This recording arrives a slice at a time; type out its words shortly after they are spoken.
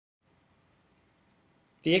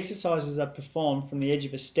The exercises are performed from the edge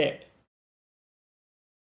of a step.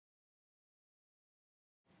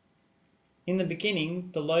 In the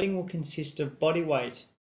beginning, the loading will consist of body weight.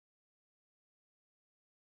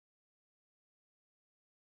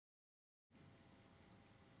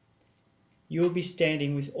 You will be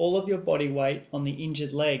standing with all of your body weight on the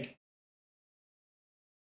injured leg.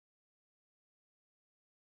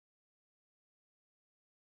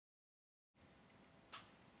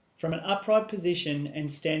 From an upright position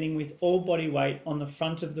and standing with all body weight on the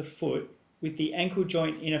front of the foot, with the ankle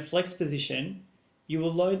joint in a flex position, you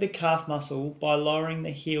will load the calf muscle by lowering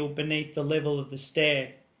the heel beneath the level of the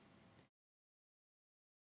stair.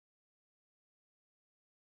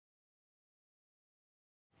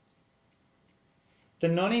 The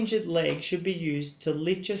non-injured leg should be used to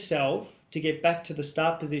lift yourself to get back to the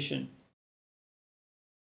start position.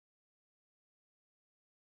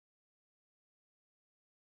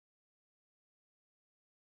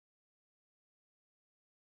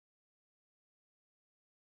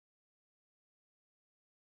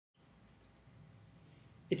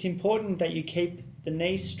 It's important that you keep the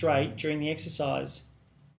knees straight during the exercise.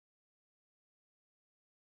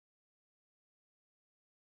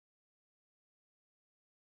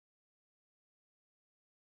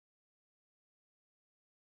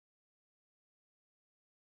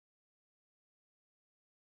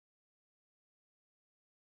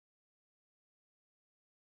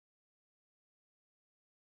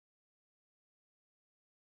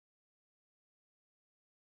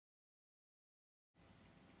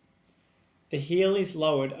 The heel is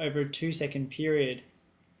lowered over a 2-second period.